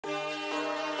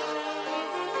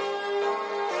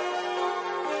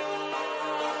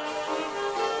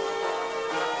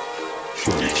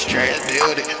Stress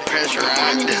building,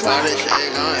 pressurized, all this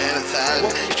shit gon' hypnotize.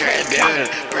 Stress building,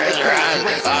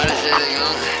 pressurized, all this shit is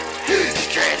gon'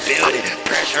 stress building,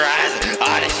 pressurized,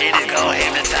 all this shit is gon'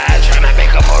 hypnotize. Tryna make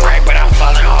a more right, but I'm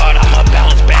falling hard. I'ma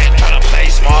bounce back, tryna play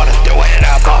smarter. The way that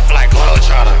I buff like Globe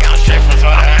Trotter. I'm straight from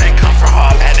Florida, I ain't come from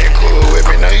Harvard. Had that cool with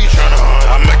me, know you tryna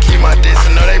harm. I'ma keep my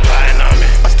distance, know they plotting on me.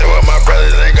 I still with my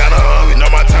brothers, ain't got no home.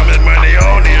 Know my time is money, I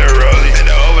don't need a rollie. And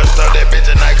the overstuff, that bitch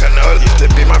a night cannoli. Used to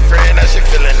be my friend, now she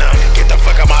feeling on me. Get the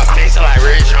fuck out my face, like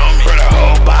rich on me. Put a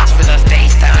whole box with the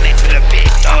face down into the big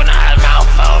door, now I'm out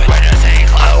for me. Wear the same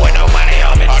clothes with no money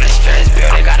on me. All this stress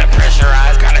building, gotta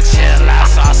pressurize, gotta chill out,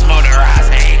 so I smoke the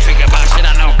rise. I ain't tweaking about shit,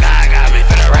 I know God got me.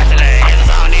 For the rest of the hands,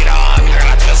 I don't need an army. Girl,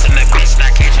 I trust in the bitch, and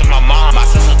I can't trust my mom. My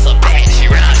sister took back, she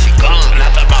ran out, she gone. And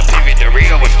I thought my pivot, the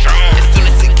real was strong. As soon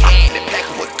as it came, the pack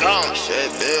was gone.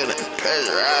 Shit building,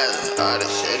 pressurizing, all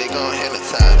this shit, it gon'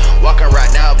 hypnotize. Walking right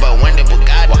now, but when the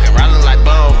Bugatti. Walking around look like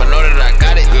bone, but know that I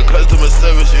got it. Good customer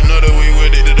service, you know that we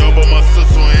with it. The dope on my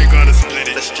sister, we ain't gonna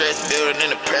split it. The stress building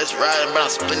and the press riding, but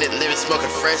I'm splitting, living, smoking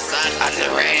fresh side. I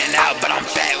just ran out, but I'm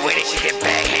fat with it. She get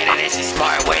backhanded and she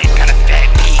smart with it. Got a fat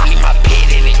beat, eat my pit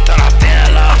in it. Thought I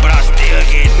fell off, but I'm still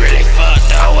getting really